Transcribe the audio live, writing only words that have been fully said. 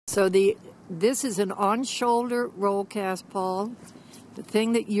So this is an on-shoulder roll cast, Paul. The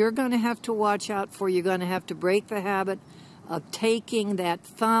thing that you're going to have to watch out for, you're going to have to break the habit of taking that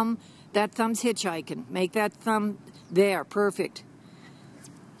thumb's hitchhiking. Make that thumb there, perfect.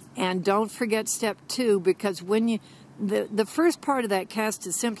 And don't forget step 2, because when you, the first part of that cast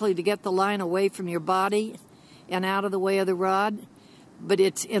is simply to get the line away from your body and out of the way of the rod, but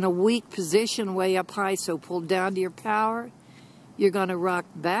it's in a weak position way up high, so pull down to your power. You're going to rock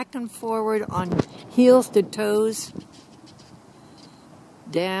back and forward on heels to toes,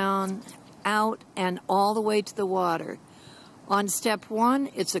 down, out, and all the way to the water. On step 1,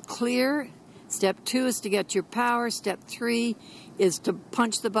 it's a clear. Step 2 is to get your power. Step 3 is to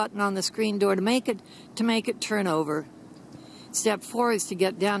punch the button on the screen door to make it turn over. Step 4 is to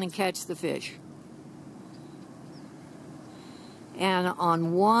get down and catch the fish. And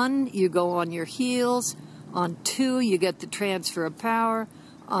on 1, you go on your heels. On 2, you get the transfer of power.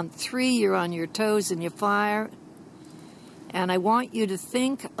 On 3, you're on your toes and you fire. And I want you to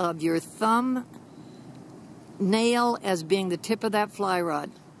think of your thumb nail as being the tip of that fly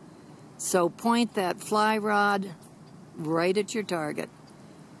rod. So point that fly rod right at your target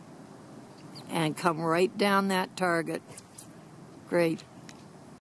and come right down that target. Great.